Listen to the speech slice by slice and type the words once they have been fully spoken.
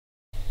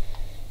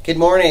Good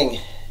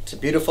morning. It's a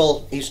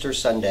beautiful Easter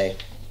Sunday.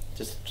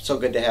 Just so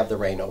good to have the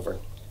rain over.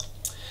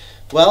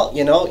 Well,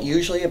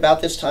 usually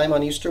about this time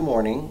on Easter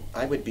morning,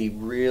 I would be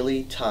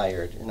really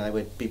tired and I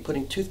would be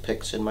putting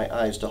toothpicks in my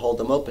eyes to hold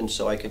them open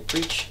so I could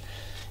preach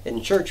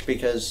in church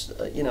because,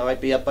 I'd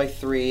be up by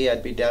 3,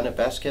 I'd be down at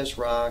Vasquez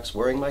Rocks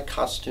wearing my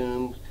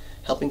costume,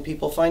 helping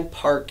people find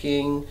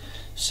parking,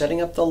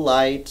 setting up the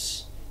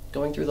lights,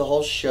 going through the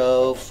whole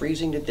show,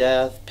 freezing to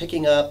death,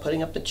 picking up,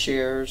 putting up the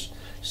chairs,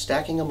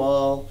 stacking them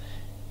all,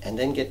 and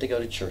then get to go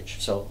to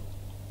church. So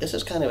this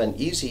is kind of an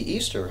easy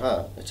Easter,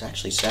 huh? It's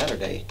actually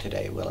Saturday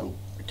today when I'm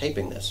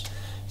taping this.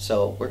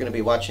 So we're going to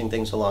be watching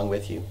things along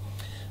with you.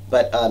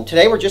 But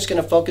today we're just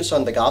going to focus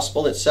on the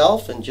gospel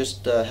itself and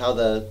just how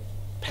the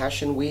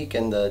Passion Week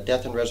and the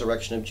death and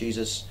resurrection of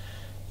Jesus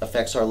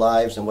affects our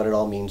lives and what it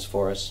all means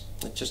for us.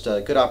 It's just a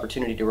good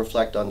opportunity to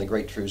reflect on the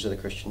great truths of the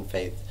Christian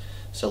faith.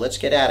 So let's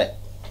get at it.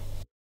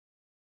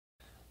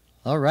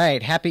 All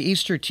right, happy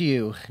Easter to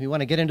you. We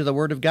want to get into the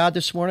Word of God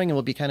this morning, and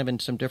we'll be kind of in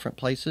some different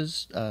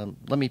places.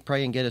 Let me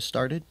pray and get us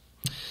started.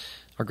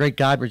 Our great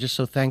God, we're just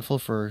so thankful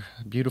for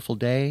a beautiful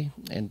day,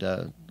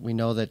 and we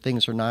know that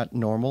things are not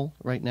normal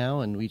right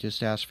now, and we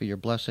just ask for your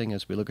blessing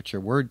as we look at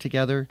your Word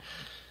together,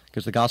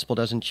 because the gospel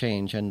doesn't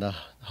change, and the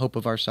hope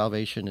of our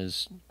salvation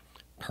is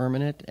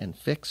permanent and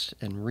fixed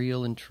and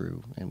real and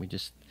true, and we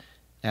just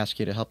ask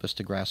you to help us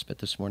to grasp it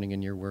this morning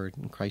in your Word.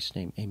 In Christ's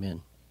name,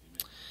 amen.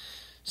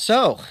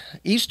 So,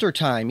 Easter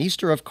time.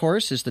 Easter, of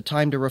course, is the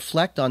time to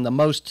reflect on the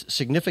most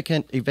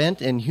significant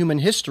event in human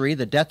history,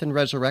 the death and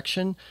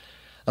resurrection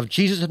of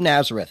Jesus of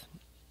Nazareth.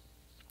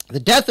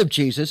 The death of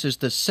Jesus is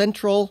the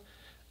central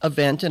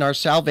event in our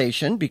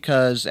salvation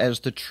because as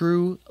the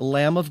true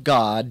Lamb of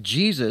God,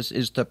 Jesus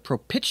is the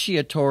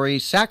propitiatory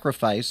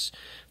sacrifice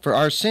for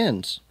our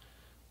sins.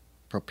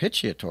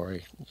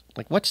 Propitiatory?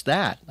 Like, what's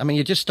that? I mean,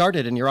 you just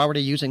started and you're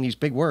already using these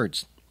big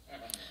words.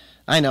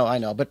 I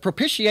know, but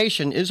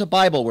propitiation is a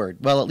Bible word.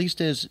 Well, at least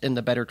is in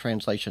the better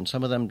translation.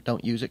 Some of them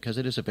don't use it because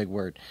it is a big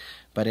word.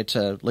 But it's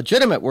a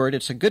legitimate word.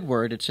 It's a good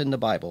word. It's in the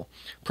Bible.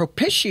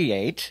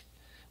 Propitiate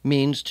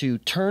means to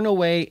turn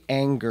away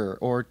anger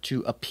or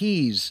to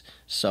appease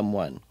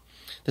someone.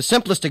 The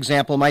simplest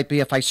example might be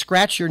if I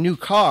scratch your new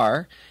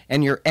car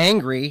and you're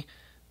angry,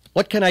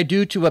 what can I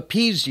do to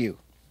appease you?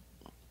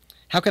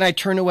 How can I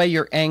turn away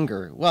your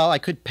anger? Well, I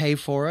could pay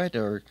for it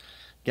or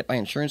get my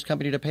insurance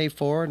company to pay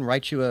for it and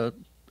write you a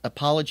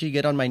apology,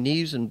 get on my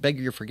knees and beg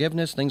your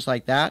forgiveness, things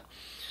like that.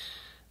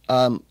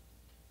 Of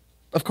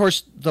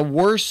course, the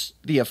worse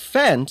the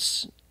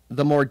offense,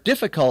 the more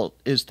difficult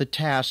is the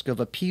task of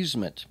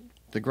appeasement.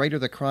 The greater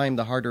the crime,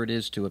 the harder it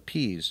is to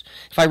appease.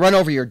 If I run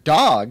over your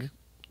dog,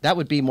 that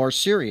would be more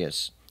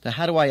serious. Now,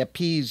 how do I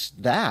appease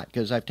that?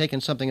 Because I've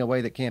taken something away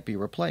that can't be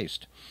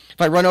replaced.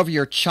 If I run over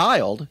your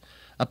child,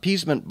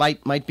 appeasement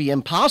might be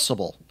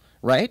impossible,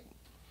 right?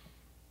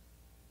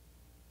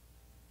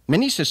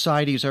 Many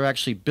societies are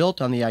actually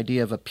built on the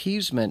idea of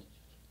appeasement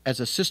as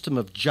a system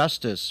of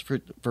justice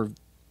for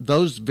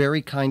those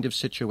very kind of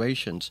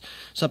situations,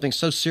 something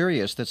so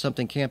serious that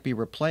something can't be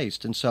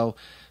replaced. And so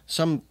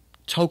some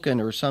token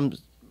or some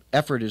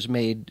effort is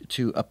made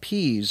to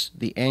appease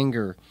the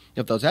anger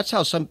of those. That's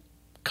how some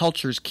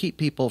cultures keep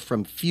people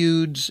from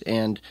feuds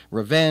and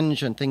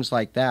revenge and things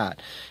like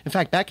that. In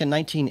fact, back in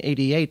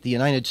 1988, the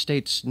United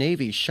States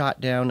Navy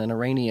shot down an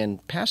Iranian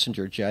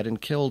passenger jet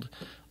and killed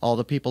all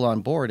the people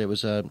on board. It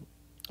was a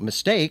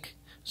mistake,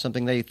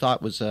 something they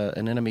thought was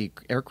an enemy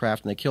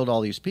aircraft, and they killed all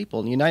these people.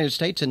 And the United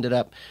States ended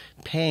up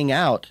paying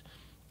out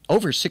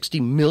over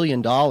 $60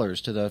 million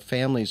to the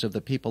families of the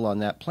people on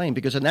that plane,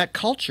 because in that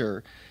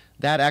culture,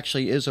 that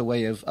actually is a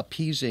way of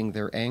appeasing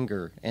their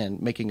anger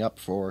and making up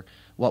for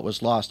what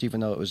was lost, even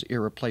though it was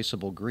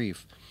irreplaceable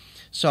grief.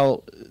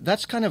 So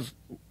that's kind of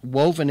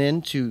woven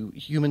into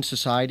human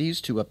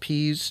societies to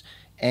appease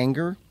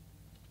anger.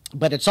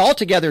 But it's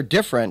altogether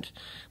different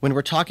when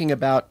we're talking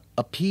about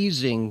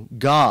appeasing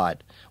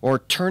God or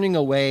turning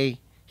away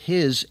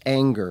his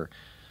anger.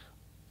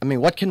 I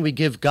mean, what can we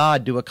give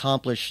God to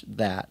accomplish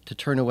that, to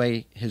turn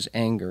away his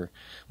anger?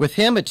 With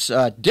him, it's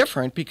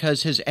different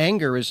because his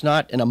anger is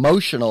not an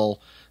emotional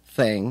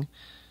thing.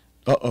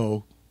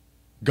 Uh-oh,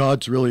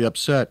 God's really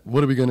upset.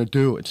 What are we going to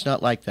do? It's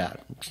not like that.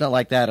 It's not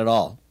like that at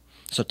all.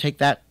 So take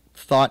that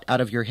thought out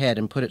of your head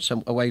and put it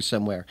away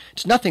somewhere.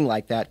 It's nothing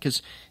like that,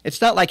 because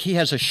it's not like he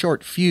has a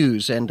short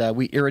fuse and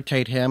we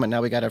irritate him and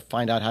now we got to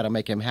find out how to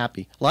make him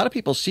happy. A lot of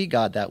people see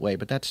God that way,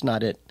 but that's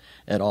not it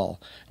at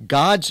all.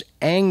 God's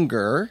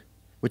anger,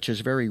 which is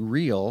very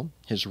real,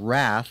 his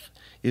wrath,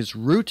 is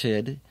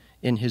rooted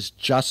in his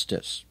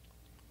justice.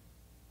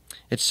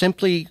 It's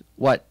simply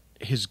what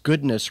his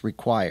goodness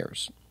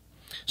requires.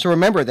 So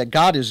remember that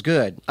God is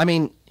good. I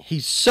mean,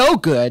 he's so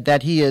good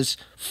that he is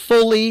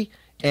fully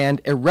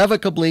and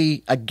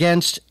irrevocably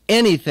against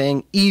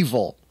anything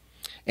evil.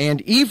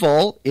 And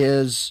evil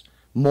is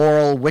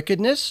moral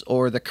wickedness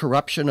or the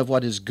corruption of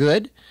what is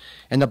good.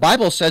 And the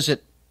Bible says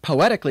it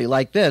poetically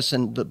like this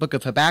in the book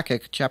of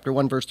Habakkuk, chapter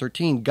 1, verse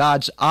 13,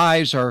 God's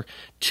eyes are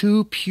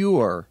too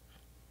pure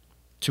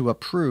to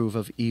approve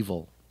of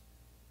evil.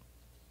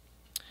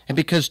 And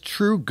because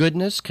true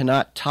goodness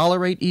cannot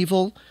tolerate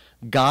evil,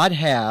 God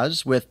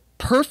has, with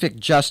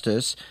perfect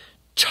justice,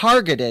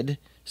 targeted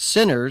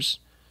sinners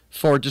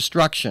for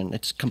destruction.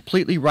 It's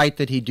completely right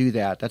that he do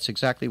that. That's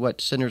exactly what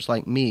sinners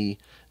like me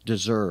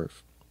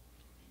deserve.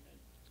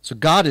 So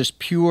God is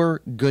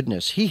pure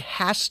goodness. He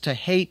has to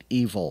hate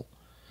evil,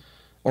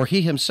 or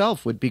he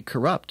himself would be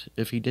corrupt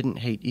if he didn't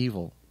hate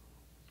evil.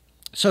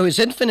 So his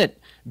infinite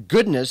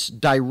goodness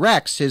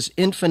directs his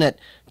infinite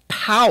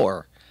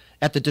power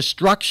at the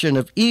destruction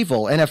of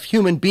evil. And if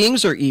human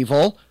beings are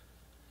evil,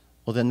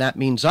 well, then that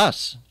means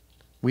us.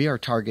 We are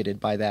targeted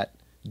by that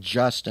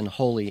just and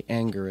holy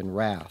anger and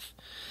wrath.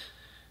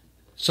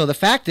 So the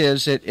fact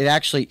is, it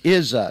actually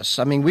is us.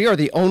 I mean, we are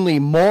the only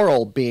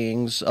moral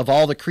beings of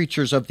all the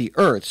creatures of the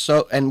earth.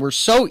 So, and we're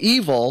so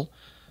evil.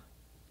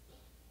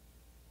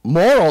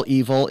 Moral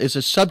evil is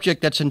a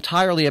subject that's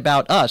entirely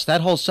about us.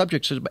 That whole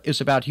subject is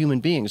about human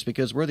beings,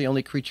 because we're the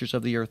only creatures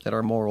of the earth that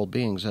are moral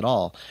beings at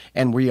all.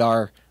 And we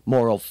are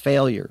moral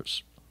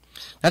failures.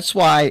 That's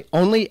why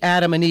only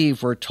Adam and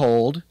Eve were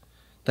told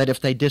that if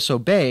they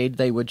disobeyed,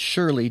 they would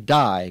surely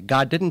die.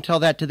 God didn't tell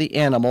that to the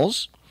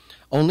animals.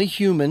 Only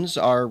humans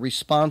are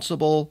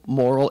responsible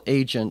moral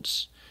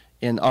agents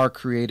in our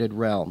created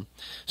realm.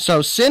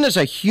 So sin is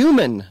a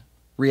human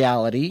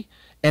reality,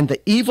 and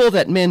the evil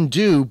that men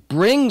do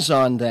brings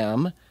on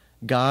them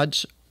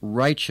God's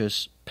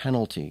righteous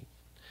penalty,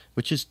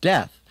 which is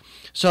death.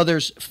 So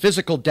there's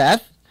physical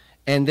death,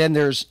 and then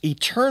there's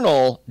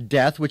eternal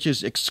death, which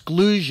is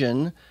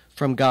exclusion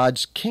from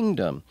God's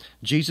kingdom.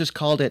 Jesus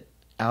called it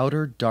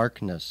outer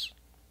darkness.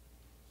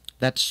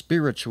 That's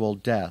spiritual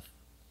death.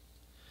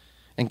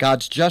 And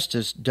God's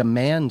justice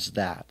demands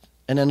that.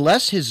 And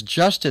unless his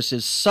justice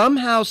is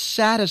somehow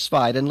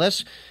satisfied,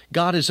 unless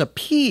God is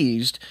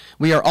appeased,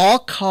 we are all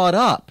caught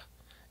up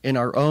in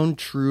our own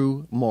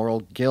true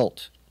moral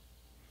guilt.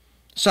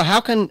 So how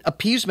can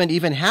appeasement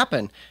even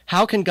happen?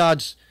 How can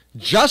God's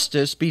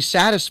justice be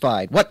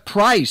satisfied? What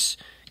price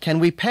can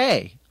we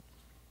pay?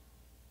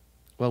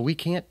 Well, we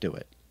can't do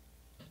it.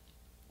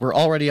 We're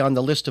already on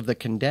the list of the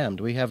condemned.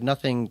 We have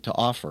nothing to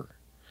offer.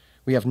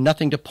 We have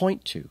nothing to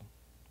point to.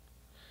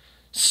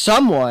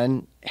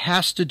 Someone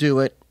has to do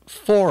it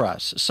for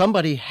us.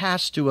 Somebody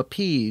has to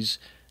appease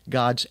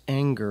God's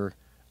anger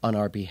on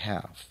our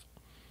behalf.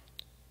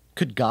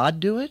 Could God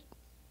do it?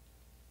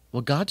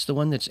 Well, God's the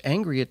one that's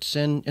angry at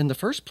sin in the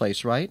first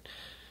place, right?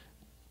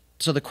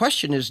 So the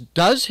question is,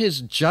 does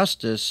his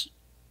justice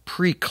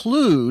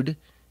preclude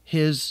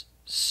his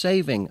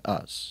saving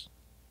us?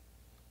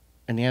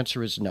 And the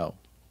answer is no.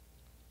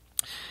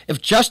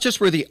 If justice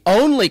were the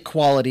only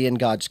quality in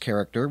God's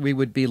character, we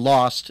would be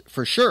lost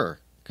for sure,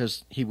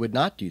 because he would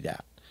not do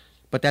that.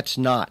 But that's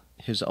not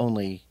his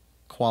only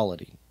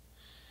quality.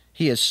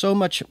 He is so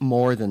much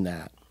more than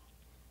that.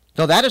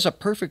 Though that is a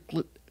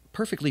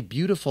perfectly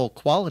beautiful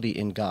quality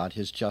in God,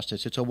 his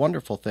justice. It's a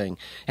wonderful thing.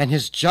 And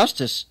his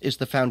justice is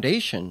the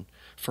foundation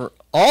for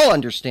all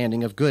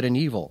understanding of good and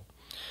evil.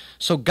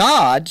 So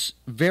God's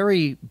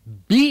very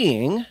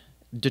being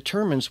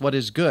determines what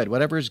is good.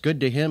 Whatever is good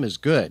to him is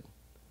good,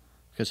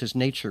 because his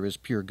nature is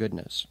pure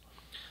goodness.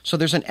 So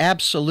there's an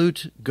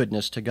absolute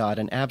goodness to God,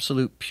 an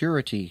absolute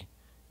purity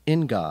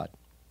in God.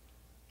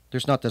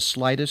 There's not the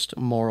slightest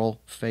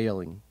moral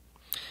failing.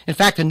 In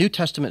fact, the New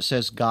Testament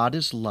says God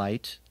is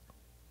light,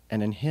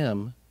 and in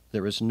him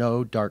there is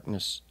no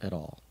darkness at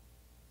all.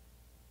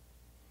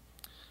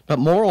 But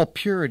moral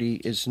purity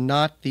is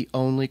not the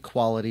only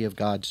quality of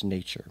God's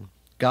nature.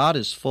 God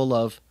is full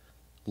of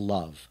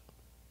love.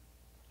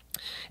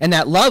 And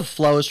that love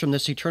flows from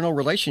this eternal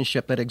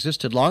relationship that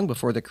existed long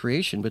before the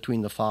creation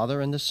between the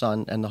Father and the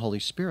Son and the Holy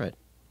Spirit.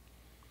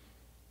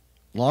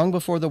 Long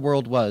before the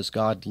world was,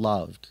 God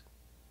loved,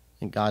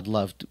 and God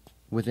loved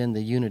within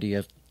the unity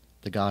of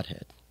the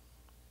Godhead.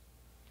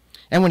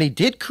 And when he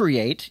did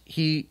create,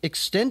 he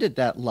extended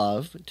that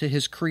love to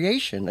his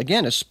creation.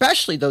 Again,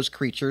 especially those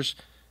creatures,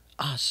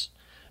 us,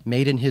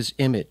 made in his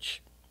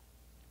image,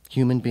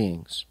 human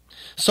beings.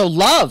 So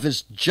love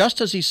is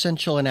just as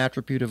essential an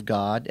attribute of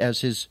God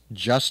as his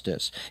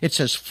justice. It's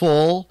as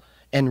full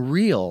and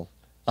real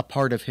a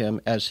part of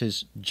him as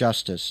his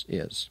justice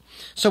is.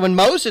 So when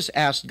Moses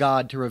asked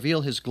God to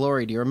reveal his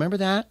glory, do you remember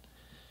that?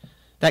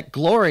 That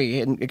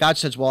glory, and God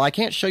says, well, I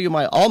can't show you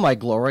all my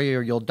glory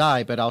or you'll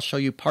die, but I'll show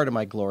you part of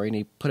my glory. And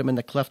he put him in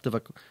the cleft of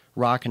a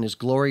rock, and his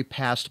glory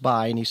passed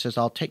by. And he says,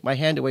 I'll take my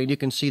hand away, and you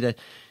can see the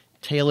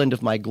tail end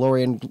of my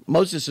glory. And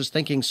Moses is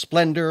thinking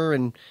splendor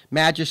and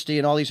majesty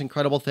and all these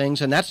incredible things,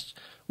 and that's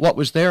what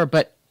was there.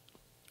 But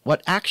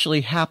what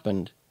actually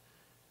happened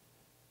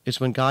is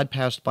when God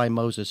passed by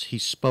Moses, he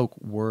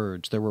spoke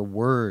words. There were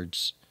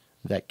words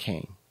that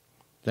came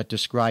that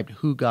described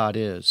who God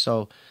is.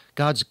 So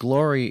God's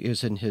glory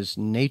is in his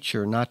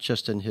nature, not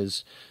just in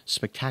his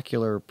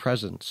spectacular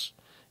presence.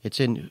 It's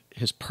in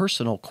his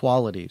personal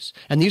qualities.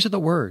 And these are the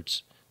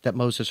words that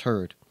Moses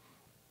heard.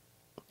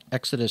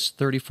 Exodus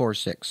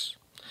 34:6.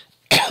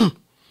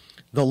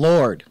 The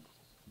Lord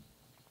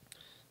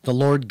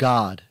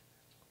God,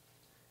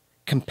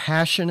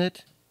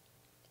 compassionate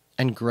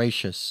and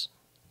gracious,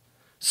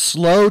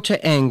 slow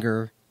to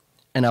anger,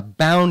 and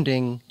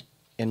abounding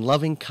in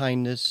loving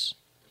kindness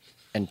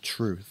and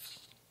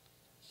truth.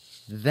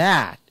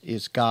 That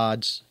is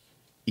God's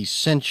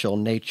essential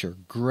nature: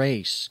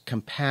 grace,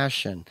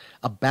 compassion,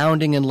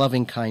 abounding in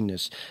loving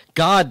kindness.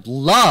 God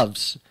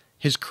loves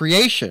his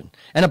creation,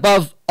 and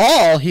above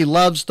all, he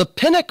loves the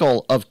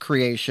pinnacle of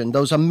creation,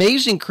 those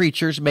amazing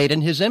creatures made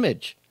in his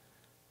image,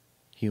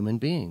 human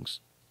beings.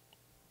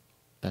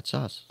 That's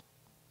us.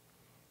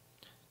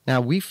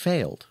 Now, we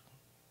failed.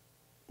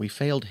 We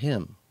failed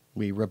him.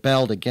 We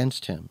rebelled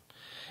against him.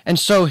 And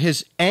so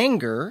his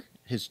anger,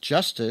 his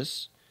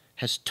justice,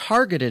 has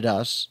targeted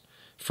us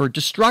for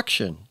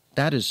destruction.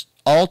 That is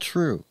all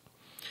true.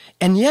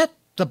 And yet,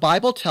 the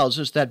Bible tells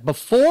us that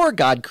before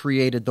God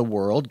created the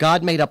world,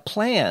 God made a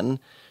plan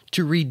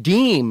to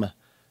redeem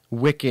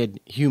wicked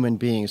human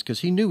beings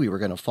because he knew we were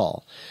going to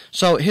fall.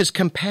 So his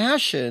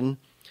compassion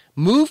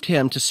moved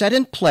him to set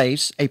in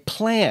place a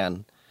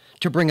plan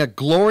to bring a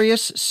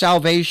glorious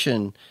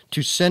salvation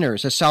to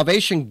sinners, a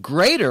salvation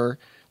greater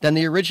than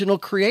the original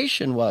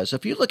creation was.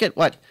 If you look at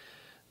what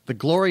the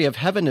glory of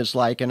heaven is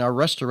like and our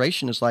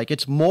restoration is like,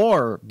 it's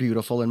more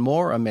beautiful and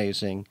more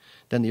amazing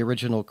than the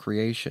original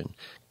creation.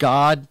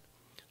 God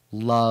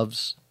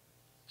loves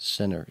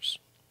sinners.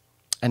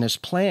 And his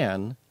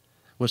plan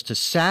was to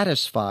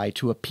satisfy,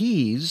 to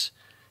appease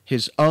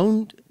his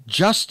own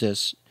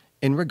justice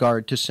in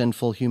regard to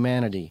sinful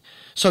humanity.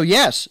 So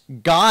yes,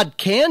 God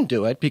can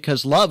do it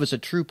because love is a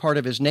true part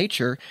of his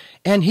nature,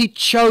 and he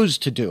chose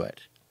to do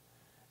it.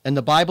 And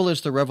the Bible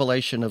is the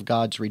revelation of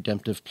God's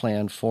redemptive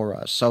plan for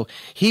us. So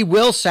he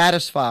will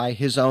satisfy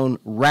his own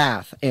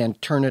wrath and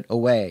turn it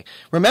away.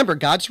 Remember,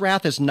 God's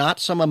wrath is not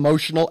some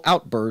emotional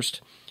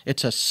outburst.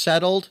 It's a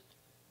settled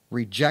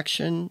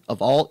rejection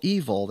of all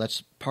evil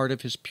that's part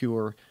of his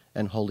pure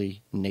and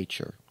holy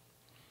nature.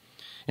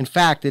 In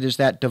fact, it is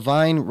that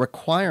divine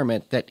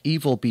requirement that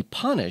evil be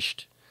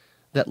punished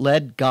that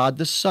led God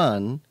the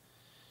Son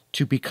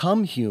to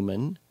become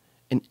human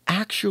and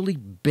actually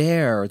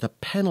bear the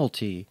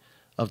penalty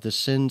of the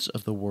sins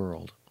of the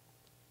world.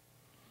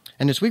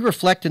 And as we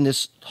reflect in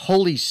this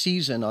holy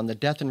season on the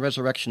death and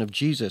resurrection of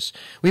Jesus,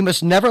 we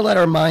must never let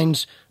our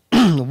minds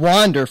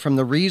wander from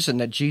the reason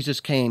that Jesus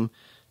came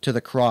to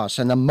the cross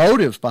and the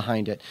motive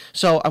behind it.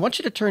 So I want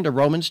you to turn to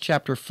Romans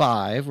chapter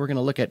 5. We're going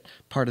to look at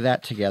part of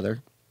that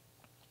together.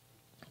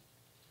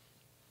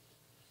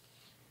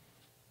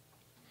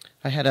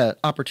 I had an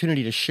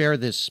opportunity to share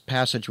this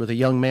passage with a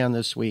young man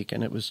this week,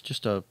 and it was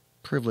just a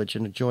privilege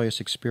and a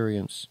joyous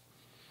experience.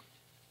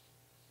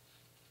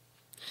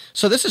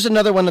 So this is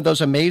another one of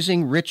those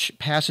amazing, rich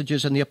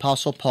passages in the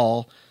Apostle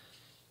Paul.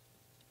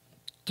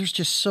 There's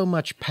just so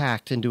much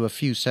packed into a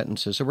few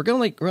sentences. So we're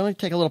going to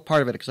take a little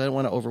part of it because I don't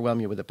want to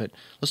overwhelm you with it. But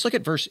let's look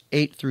at verse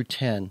 8 through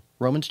 10.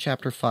 Romans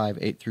chapter 5,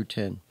 8 through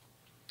 10.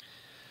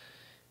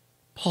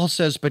 Paul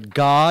says, "But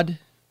God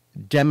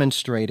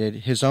demonstrated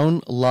his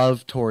own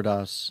love toward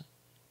us,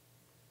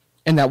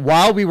 and that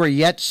while we were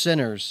yet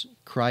sinners,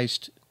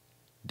 Christ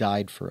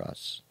died for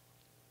us.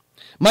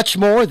 Much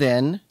more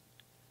then,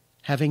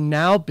 having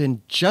now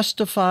been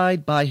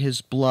justified by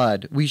his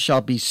blood, we shall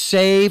be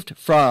saved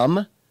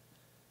from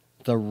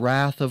the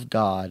wrath of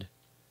God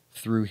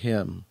through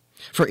him.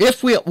 For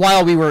if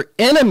while we were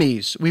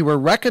enemies, we were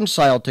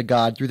reconciled to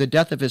God through the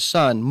death of his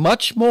Son,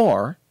 much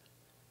more,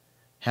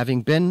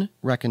 having been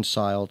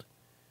reconciled,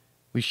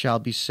 we shall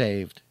be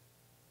saved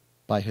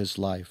by his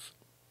life."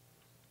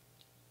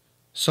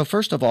 So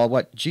first of all,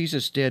 what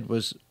Jesus did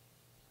was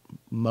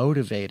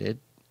motivated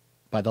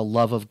by the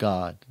love of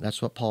God.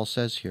 That's what Paul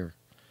says here.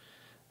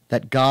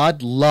 That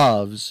God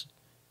loves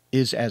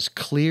is as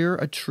clear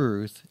a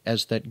truth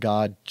as that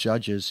God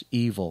judges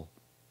evil.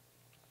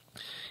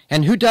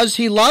 And who does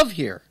he love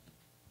here?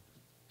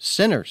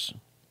 Sinners,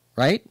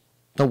 right?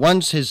 The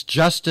ones his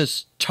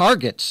justice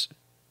targets.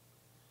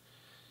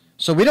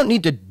 So we don't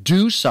need to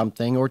do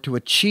something or to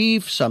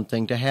achieve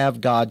something to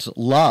have God's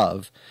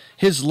love.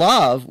 His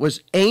love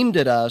was aimed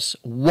at us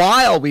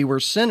while we were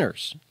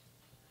sinners.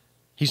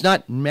 He's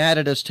not mad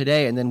at us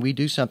today and then we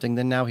do something,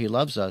 then now he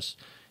loves us.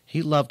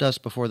 He loved us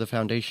before the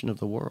foundation of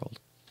the world.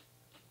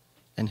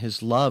 And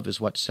his love is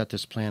what set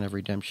this plan of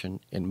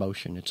redemption in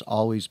motion. It's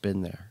always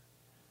been there.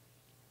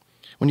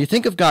 When you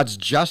think of God's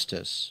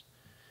justice,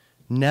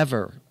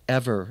 never,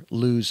 ever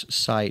lose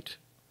sight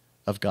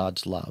of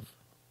God's love.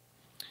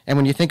 And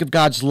when you think of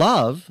God's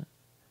love,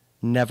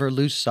 never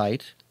lose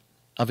sight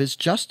of his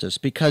justice,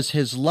 because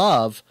his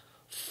love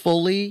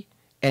fully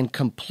and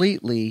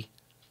completely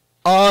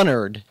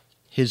honored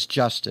his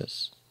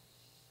justice.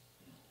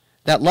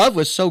 That love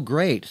was so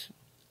great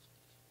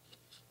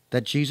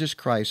that Jesus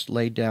Christ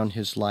laid down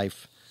his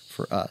life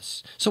for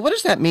us. So what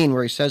does that mean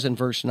where he says in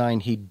verse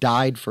 9, he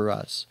died for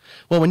us?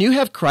 Well, when you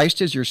have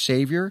Christ as your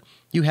Savior,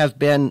 you have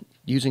been,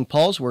 using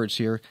Paul's words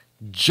here,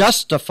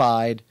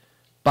 justified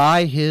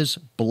by his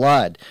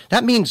blood.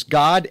 That means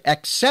God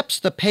accepts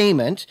the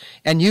payment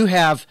and you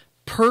have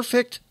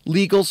perfect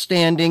legal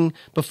standing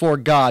before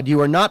God.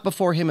 You are not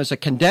before him as a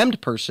condemned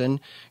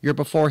person, you're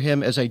before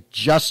him as a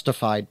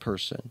justified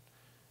person,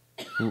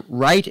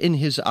 right in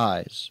his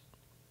eyes.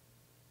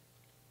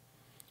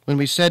 When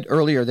we said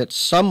earlier that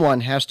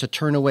someone has to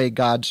turn away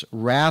God's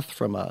wrath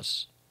from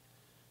us,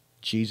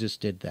 Jesus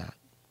did that.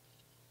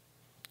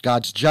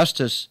 God's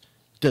justice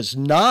does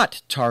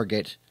not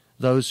target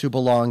those who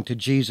belong to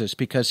Jesus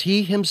because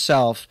he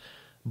himself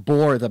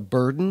bore the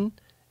burden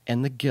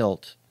and the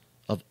guilt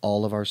of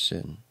all of our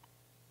sin.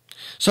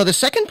 So the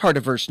second part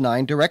of verse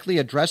 9 directly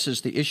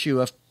addresses the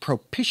issue of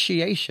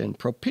propitiation,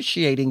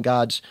 propitiating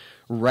God's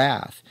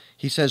wrath.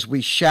 He says, we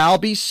shall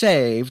be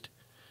saved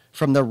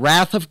from the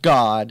wrath of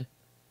God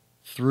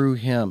through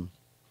him.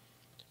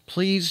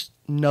 Please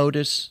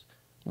notice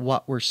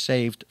what we're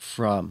saved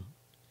from.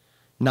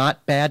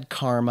 Not bad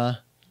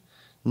karma,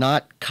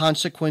 not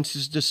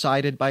consequences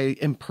decided by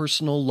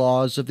impersonal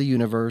laws of the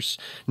universe,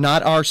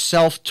 not our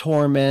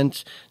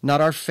self-torment, not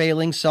our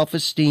failing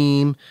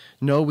self-esteem.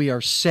 No, we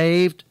are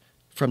saved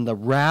from the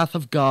wrath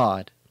of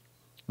God,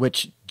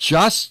 which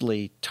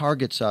justly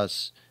targets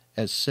us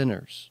as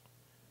sinners.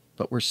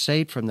 But we're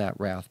saved from that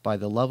wrath by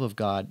the love of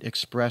God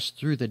expressed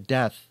through the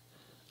death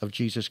of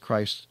Jesus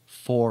Christ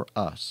for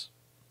us.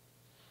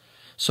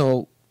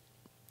 So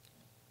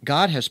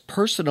God has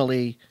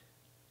personally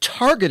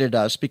targeted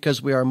us because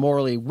we are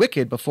morally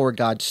wicked before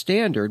God's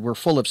standard. We're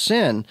full of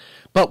sin,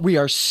 but we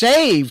are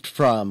saved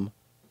from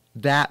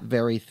that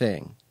very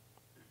thing.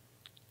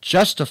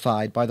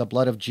 Justified by the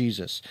blood of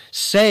Jesus,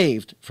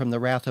 saved from the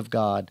wrath of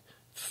God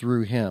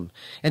through him.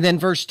 And then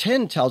verse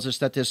 10 tells us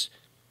that this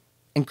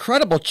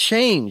incredible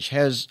change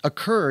has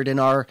occurred in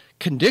our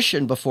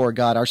condition before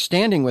God, our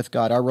standing with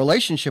God, our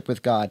relationship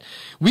with God.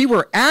 We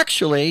were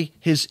actually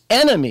his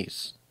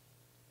enemies.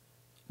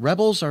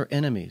 Rebels are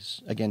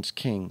enemies against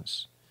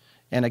kings.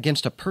 And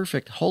against a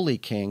perfect, holy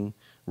king,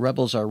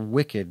 rebels are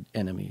wicked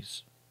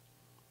enemies.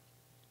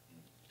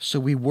 So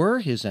we were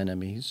his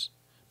enemies,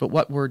 but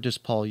what word does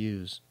Paul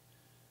use?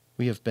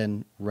 We have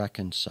been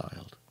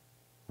reconciled.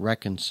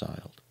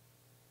 Reconciled.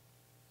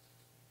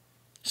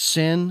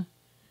 Sin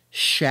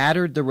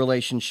shattered the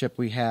relationship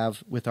we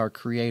have with our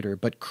Creator,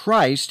 but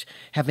Christ,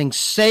 having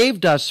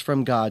saved us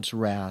from God's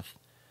wrath,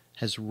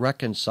 has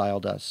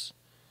reconciled us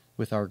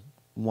with our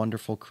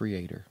wonderful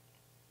Creator.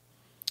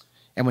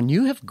 And when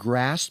you have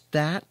grasped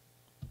that,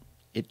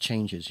 it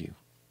changes you.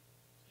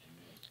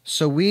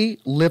 So we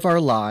live our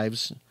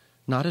lives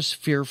not as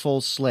fearful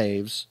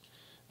slaves,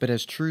 but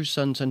as true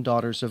sons and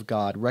daughters of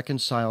God,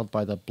 reconciled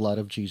by the blood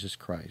of Jesus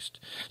Christ.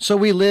 So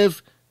we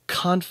live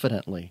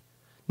confidently,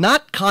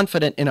 not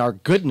confident in our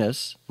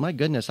goodness. My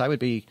goodness, I would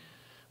be,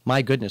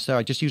 my goodness, there,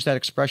 I just used that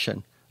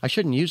expression. I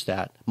shouldn't use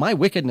that. My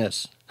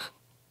wickedness.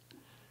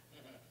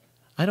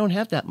 I don't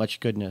have that much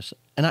goodness.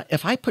 And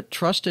if I put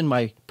trust in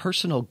my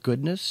personal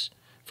goodness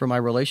for my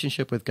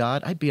relationship with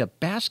God, I'd be a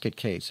basket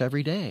case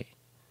every day.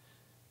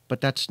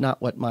 But that's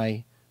not what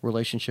my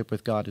relationship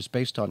with God is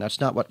based on. That's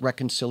not what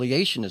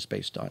reconciliation is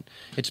based on.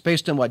 It's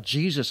based on what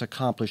Jesus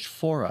accomplished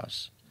for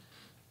us,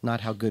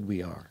 not how good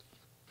we are.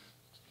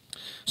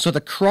 So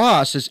the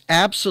cross is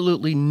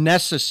absolutely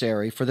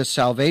necessary for the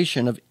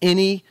salvation of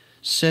any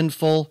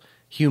sinful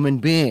human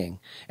being.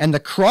 And the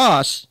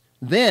cross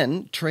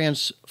then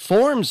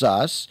transforms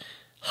us,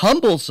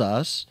 humbles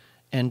us,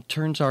 and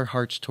turns our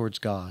hearts towards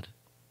God.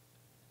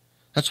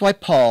 That's why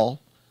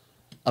Paul,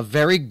 a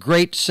very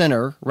great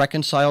sinner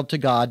reconciled to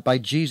God by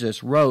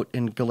Jesus, wrote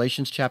in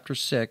Galatians chapter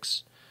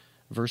 6,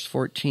 verse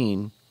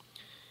 14,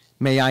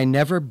 "May I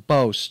never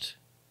boast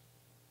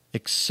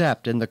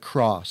except in the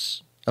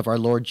cross of our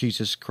Lord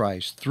Jesus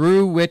Christ,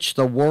 through which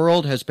the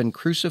world has been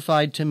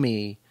crucified to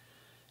me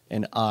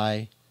and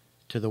I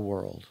to the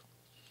world."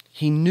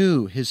 He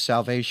knew his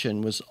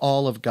salvation was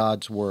all of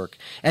God's work,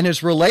 and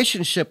his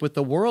relationship with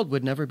the world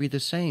would never be the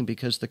same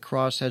because the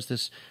cross has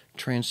this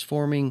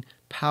transforming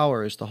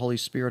power as the Holy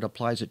Spirit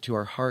applies it to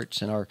our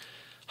hearts, and our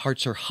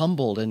hearts are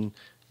humbled, and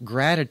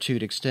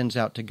gratitude extends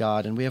out to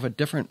God, and we have a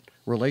different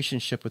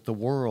relationship with the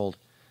world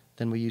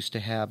than we used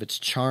to have. Its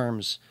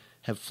charms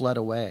have fled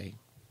away.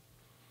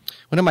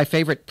 One of my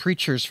favorite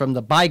preachers from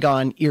the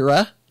bygone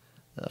era,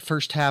 the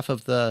first half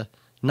of the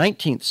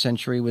 19th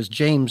century, was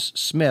James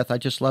Smith. I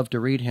just love to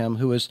read him,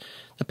 who was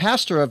the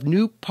pastor of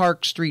New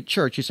Park Street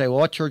Church. You say, well,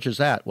 what church is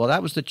that? Well,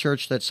 that was the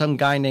church that some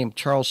guy named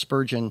Charles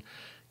Spurgeon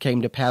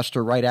came to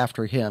pastor right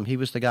after him. He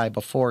was the guy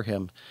before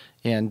him.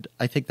 And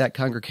I think that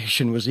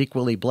congregation was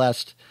equally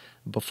blessed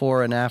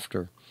before and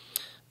after.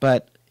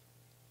 But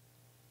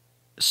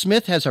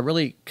Smith has a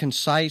really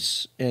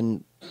concise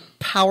and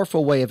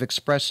powerful way of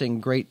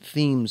expressing great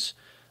themes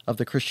of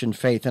the Christian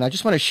faith. And I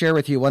just want to share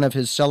with you one of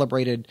his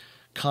celebrated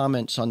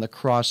comments on the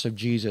cross of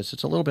Jesus.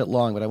 It's a little bit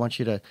long, but I want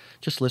you to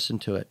just listen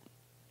to it.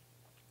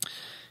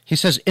 He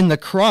says, "In the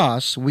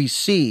cross we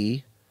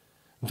see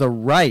the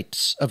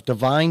rights of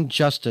divine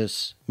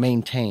justice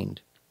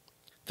maintained,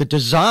 the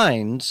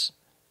designs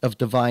of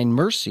divine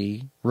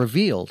mercy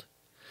revealed,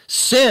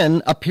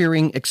 sin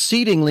appearing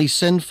exceedingly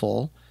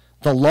sinful,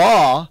 the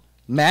law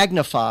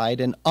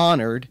magnified and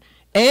honored,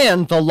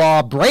 and the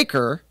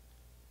lawbreaker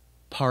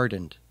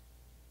pardoned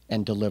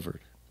and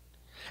delivered.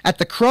 At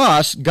the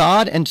cross,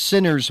 God and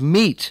sinners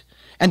meet,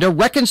 and a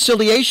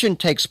reconciliation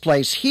takes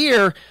place.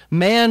 Here,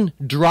 man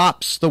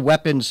drops the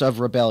weapons of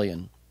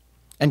rebellion,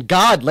 and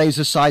God lays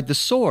aside the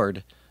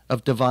sword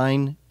of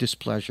divine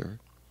displeasure.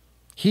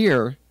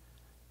 Here,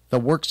 the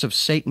works of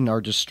Satan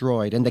are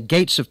destroyed, and the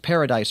gates of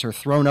paradise are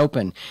thrown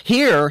open.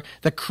 Here,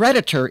 the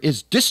creditor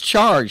is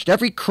discharged,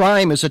 every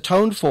crime is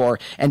atoned for,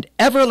 and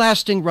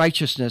everlasting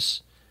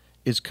righteousness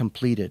is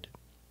completed.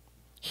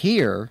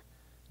 Here,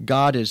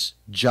 God is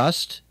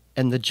just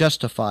and the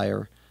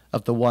justifier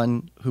of the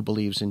one who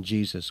believes in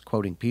Jesus,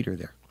 quoting Peter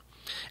there.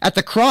 At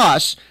the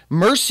cross,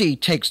 mercy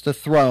takes the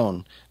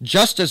throne.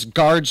 Justice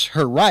guards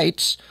her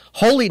rights.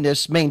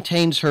 Holiness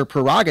maintains her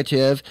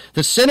prerogative.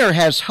 The sinner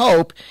has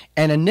hope,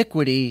 and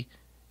iniquity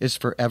is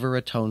forever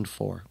atoned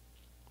for.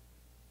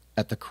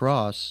 At the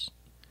cross,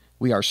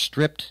 we are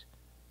stripped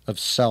of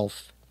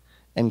self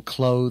and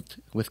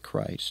clothed with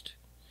Christ.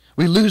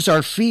 We lose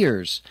our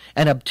fears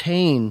and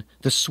obtain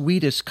the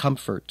sweetest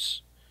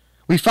comforts.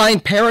 We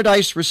find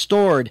paradise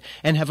restored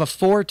and have a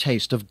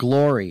foretaste of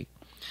glory.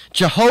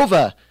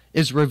 Jehovah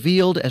is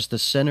revealed as the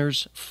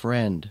sinner's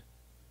friend.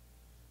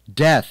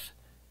 Death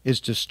is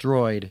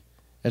destroyed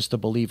as the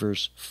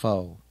believer's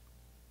foe.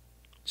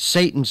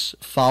 Satan's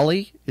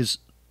folly is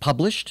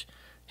published,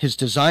 his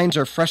designs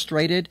are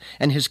frustrated,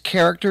 and his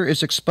character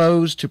is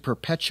exposed to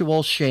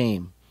perpetual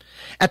shame.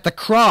 At the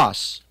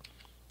cross,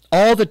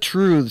 all the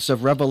truths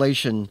of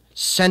Revelation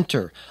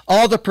center,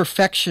 all the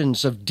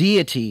perfections of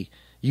deity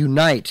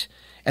unite,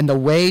 and the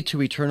way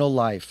to eternal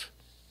life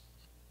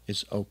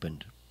is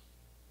opened.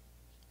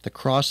 The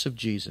cross of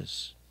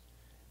Jesus,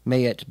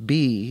 may it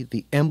be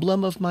the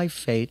emblem of my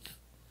faith,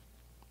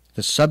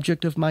 the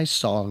subject of my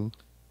song,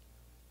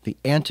 the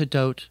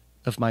antidote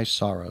of my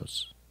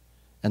sorrows,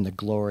 and the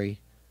glory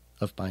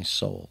of my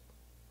soul.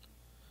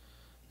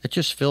 It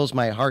just fills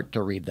my heart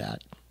to read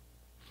that.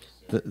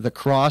 The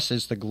cross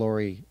is the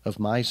glory of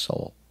my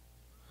soul.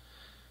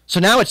 So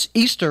now it's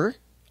Easter,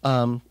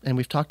 and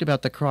we've talked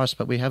about the cross,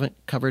 but we haven't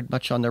covered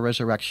much on the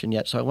resurrection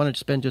yet, so I wanted to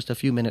spend just a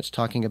few minutes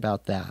talking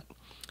about that.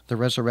 The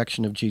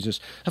resurrection of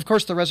Jesus. Of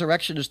course, the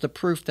resurrection is the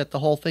proof that the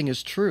whole thing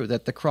is true,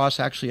 that the cross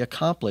actually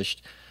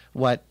accomplished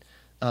what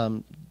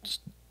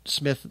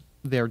Smith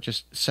there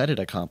just said it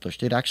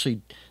accomplished.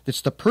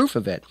 It's the proof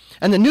of it.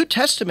 And the New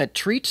Testament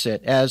treats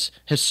it as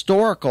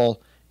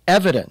historical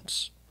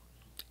evidence,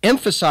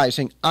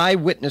 emphasizing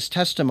eyewitness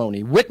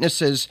testimony,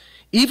 witnesses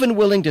even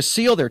willing to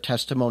seal their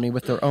testimony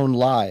with their own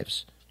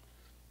lives.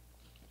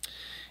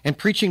 And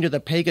preaching to the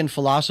pagan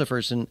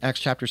philosophers in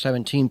Acts chapter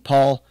 17,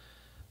 Paul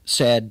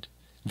said,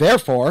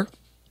 "Therefore,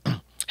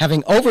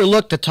 having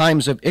overlooked the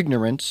times of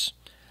ignorance,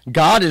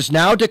 God is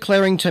now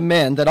declaring to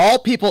men that all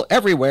people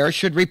everywhere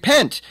should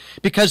repent,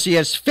 because he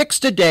has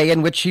fixed a day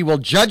in which he will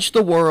judge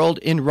the world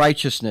in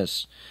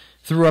righteousness,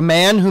 through a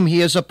man whom he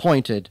has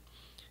appointed,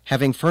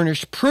 having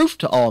furnished proof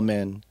to all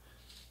men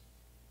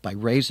by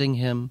raising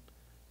him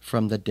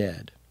from the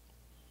dead."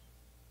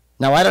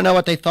 Now, I don't know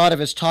what they thought of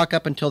his talk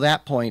up until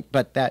that point,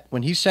 but that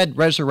when he said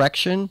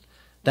resurrection,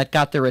 that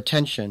got their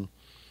attention.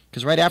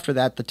 Because right after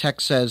that, the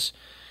text says,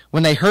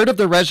 when they heard of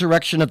the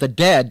resurrection of the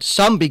dead,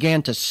 some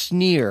began to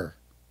sneer.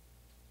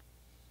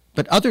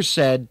 But others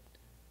said,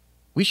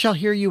 "We shall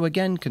hear you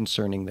again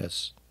concerning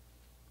this."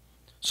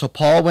 So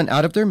Paul went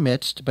out of their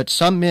midst, but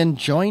some men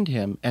joined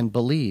him and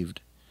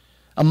believed,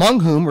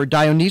 among whom were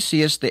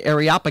Dionysius the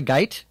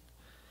Areopagite,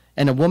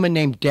 and a woman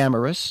named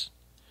Damaris,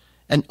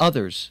 and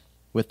others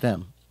with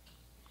them.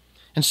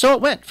 And so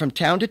it went from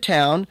town to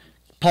town,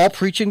 Paul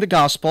preaching the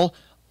gospel,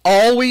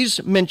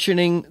 always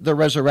mentioning the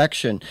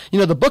resurrection. You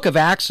know, the book of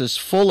Acts is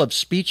full of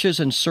speeches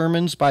and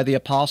sermons by the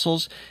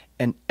apostles,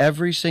 and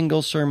every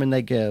single sermon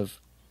they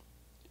give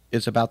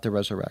is about the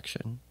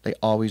resurrection. They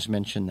always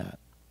mention that.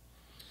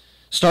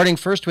 Starting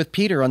first with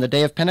Peter on the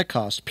day of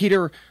Pentecost.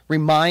 Peter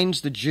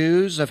reminds the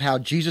Jews of how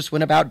Jesus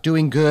went about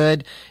doing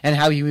good and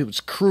how he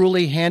was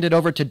cruelly handed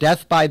over to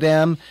death by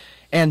them.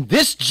 And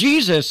this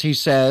Jesus, he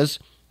says,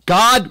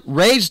 God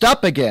raised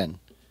up again,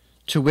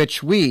 to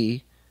which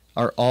we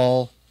are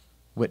all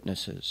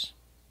witnesses.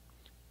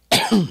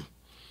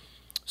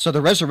 So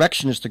the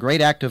resurrection is the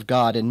great act of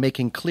God in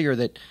making clear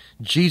that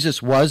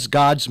Jesus was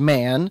God's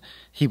man.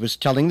 He was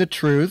telling the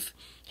truth.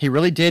 He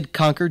really did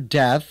conquer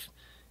death,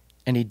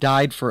 and he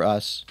died for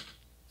us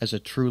as a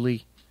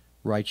truly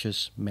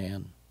righteous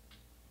man.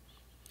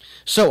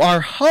 So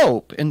our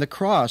hope in the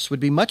cross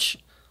would be much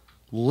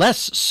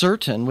less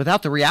certain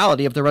without the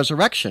reality of the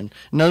resurrection.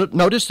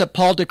 Notice that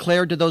Paul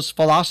declared to those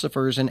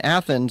philosophers in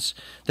Athens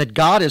that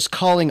God is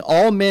calling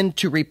all men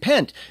to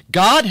repent.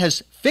 God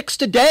has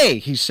fixed a day,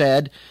 he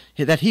said,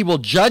 that he will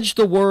judge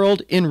the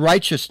world in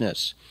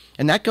righteousness.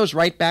 And that goes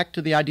right back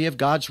to the idea of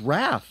God's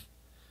wrath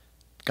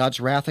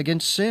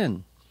against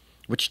sin,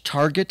 which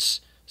targets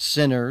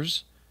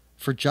sinners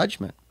for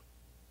judgment.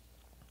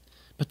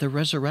 But the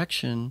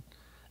resurrection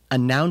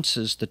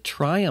announces the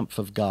triumph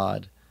of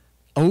God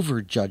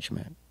over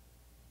judgment,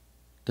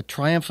 the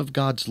triumph of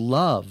God's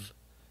love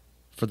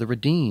for the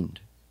redeemed.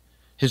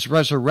 His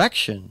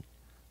resurrection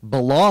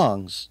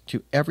belongs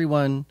to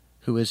everyone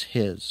who is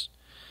his.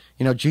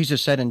 You know,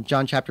 Jesus said in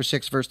John chapter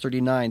 6, verse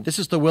 39, "This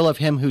is the will of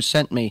him who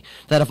sent me,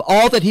 that of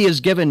all that he has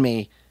given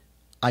me,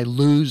 I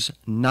lose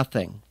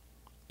nothing,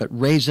 but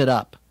raise it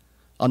up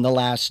on the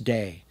last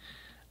day.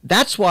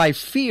 That's why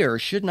fear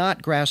should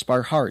not grasp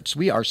our hearts.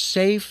 We are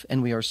safe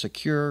and we are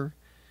secure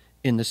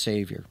in the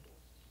Savior.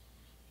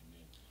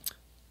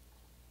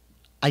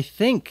 I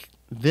think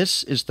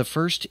this is the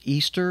first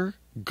Easter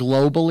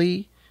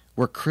globally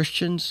where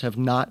Christians have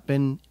not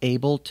been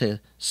able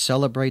to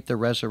celebrate the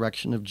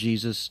resurrection of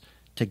Jesus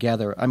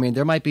together. I mean,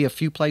 there might be a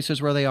few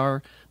places where they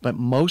are, but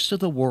most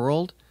of the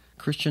world,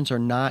 Christians are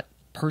not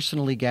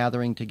personally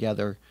gathering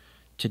together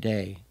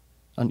today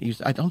on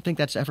Easter. I don't think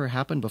that's ever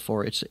happened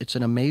before. It's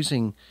an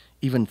amazing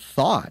even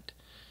thought.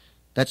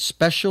 That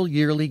special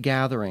yearly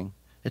gathering,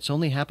 it's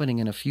only happening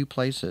in a few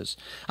places.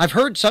 I've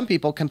heard some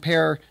people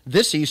compare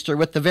this Easter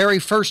with the very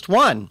first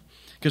one,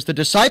 because the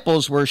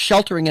disciples were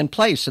sheltering in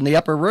place in the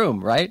upper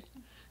room, right?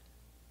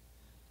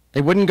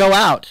 They wouldn't go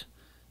out,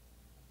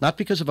 not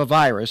because of a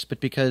virus, but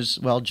because,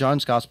 well,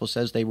 John's gospel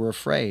says they were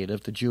afraid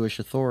of the Jewish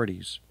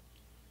authorities.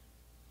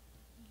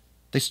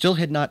 They still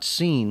had not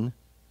seen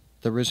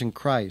the risen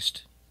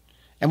Christ.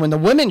 And when the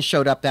women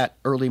showed up that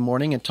early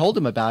morning and told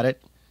them about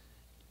it,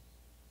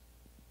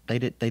 they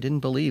didn't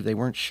believe. They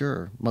weren't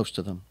sure, most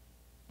of them.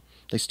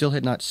 They still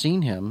had not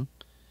seen him.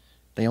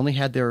 They only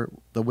had the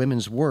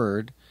women's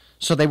word.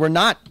 So they were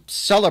not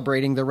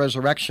celebrating the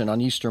resurrection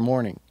on Easter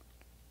morning.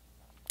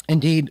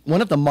 Indeed,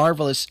 one of the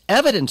marvelous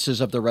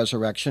evidences of the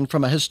resurrection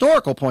from a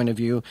historical point of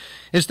view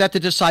is that the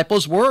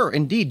disciples were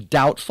indeed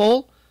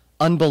doubtful,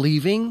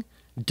 unbelieving,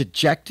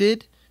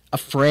 dejected,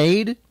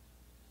 afraid.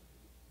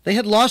 They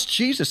had lost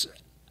Jesus,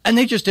 and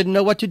they just didn't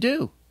know what to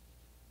do.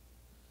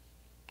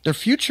 Their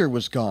future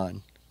was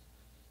gone.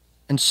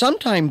 And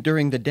sometime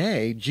during the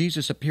day,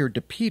 Jesus appeared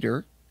to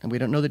Peter, and we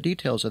don't know the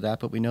details of that,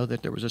 but we know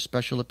that there was a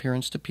special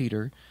appearance to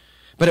Peter.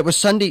 But it was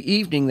Sunday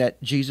evening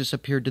that Jesus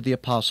appeared to the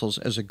apostles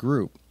as a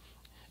group,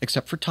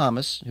 except for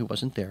Thomas, who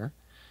wasn't there.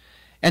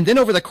 And then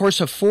over the course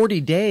of 40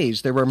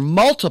 days, there were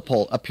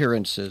multiple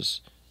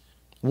appearances.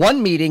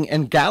 One meeting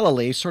in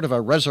Galilee, sort of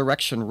a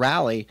resurrection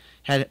rally,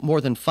 had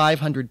more than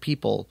 500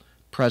 people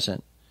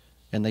present,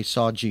 and they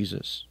saw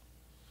Jesus.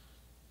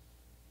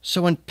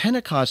 So when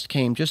Pentecost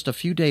came, just a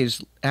few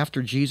days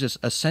after Jesus'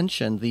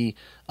 ascension, the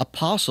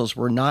apostles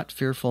were not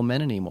fearful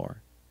men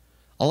anymore.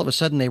 All of a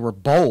sudden, they were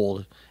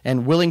bold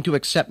and willing to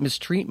accept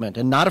mistreatment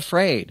and not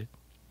afraid.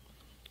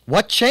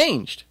 What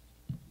changed?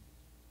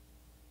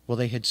 Well,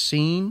 they had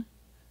seen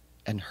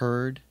and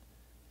heard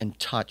and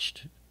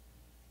touched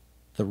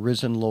the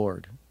risen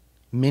Lord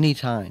many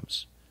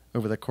times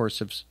over the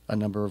course of a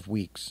number of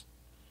weeks.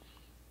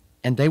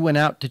 And they went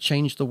out to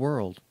change the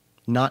world,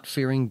 not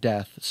fearing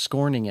death,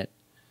 scorning it,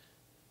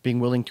 being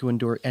willing to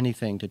endure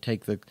anything to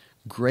take the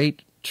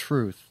great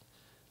truth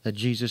that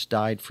Jesus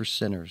died for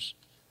sinners.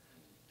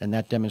 And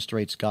that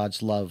demonstrates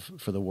God's love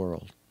for the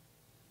world.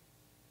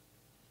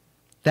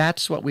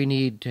 That's what we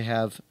need to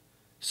have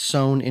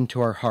sown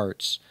into our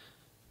hearts.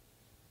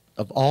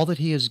 Of all that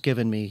he has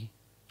given me,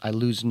 I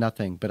lose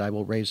nothing, but I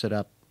will raise it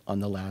up on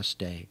the last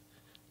day.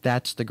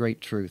 That's the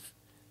great truth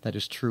that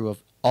is true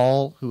of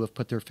all who have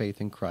put their faith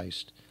in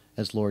Christ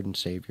as Lord and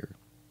Savior.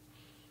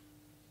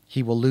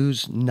 He will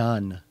lose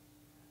none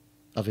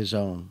of his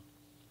own.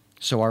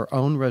 So our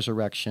own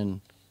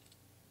resurrection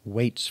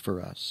waits for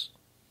us.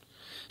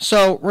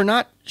 So we're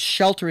not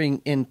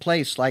sheltering in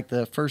place like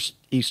the first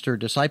Easter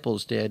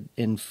disciples did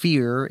in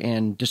fear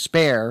and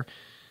despair.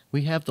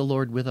 We have the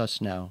Lord with us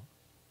now.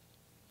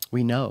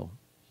 We know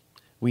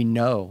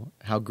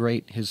how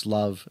great his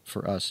love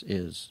for us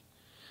is.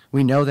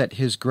 We know that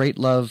his great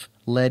love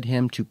led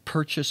him to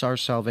purchase our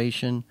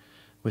salvation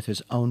with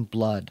his own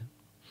blood.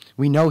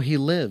 We know he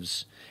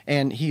lives,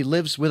 and he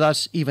lives with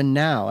us even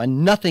now,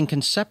 and nothing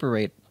can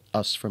separate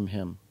us from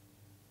him.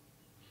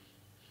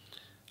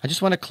 I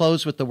just want to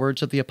close with the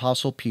words of the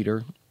Apostle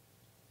Peter,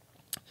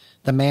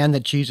 the man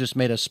that Jesus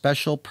made a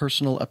special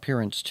personal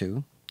appearance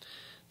to,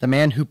 the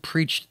man who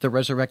preached the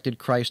resurrected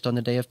Christ on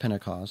the day of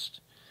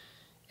Pentecost.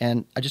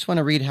 And I just want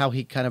to read how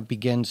he kind of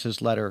begins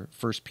his letter,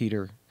 1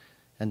 Peter,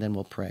 and then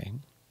we'll pray.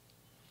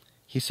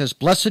 He says,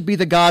 "Blessed be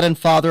the God and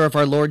Father of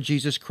our Lord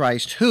Jesus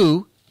Christ,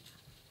 who,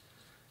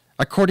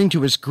 according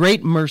to his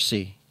great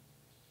mercy,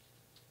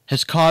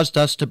 has caused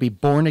us to be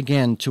born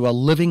again to a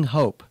living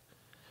hope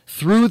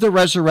through the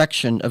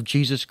resurrection of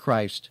Jesus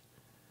Christ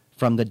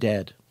from the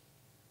dead,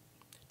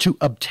 to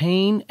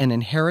obtain an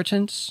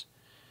inheritance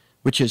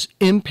which is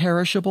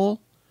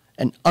imperishable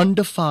and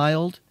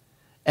undefiled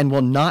and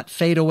will not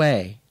fade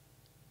away,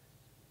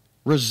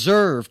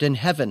 reserved in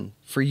heaven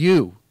for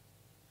you,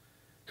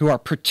 who are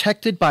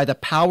protected by the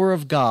power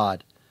of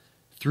God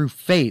through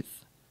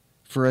faith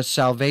for a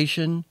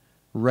salvation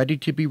ready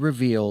to be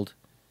revealed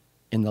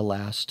in the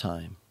last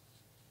time."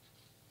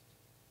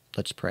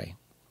 Let's pray.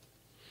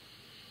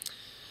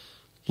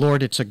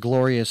 Lord, it's a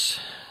glorious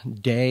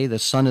day. The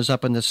sun is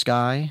up in the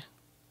sky.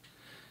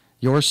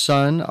 Your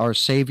Son, our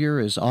Savior,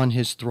 is on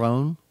his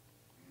throne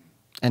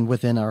and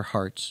within our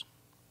hearts.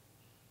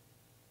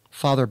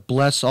 Father,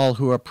 bless all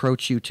who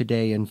approach you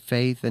today in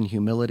faith and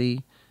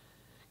humility.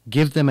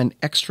 Give them an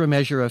extra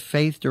measure of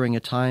faith during a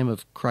time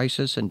of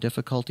crisis and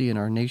difficulty in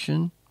our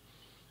nation.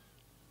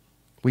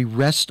 We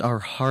rest our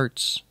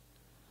hearts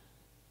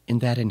in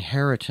that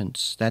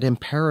inheritance, that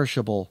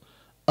imperishable,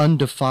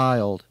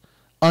 undefiled,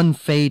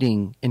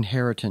 unfading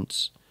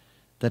inheritance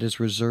that is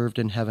reserved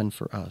in heaven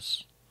for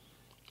us.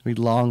 We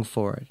long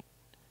for it,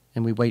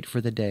 and we wait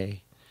for the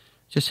day.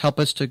 Just help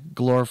us to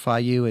glorify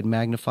you and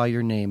magnify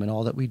your name in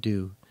all that we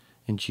do.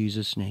 In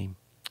Jesus' name,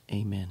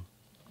 amen.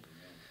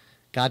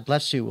 God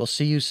bless you. We'll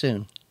see you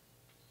soon.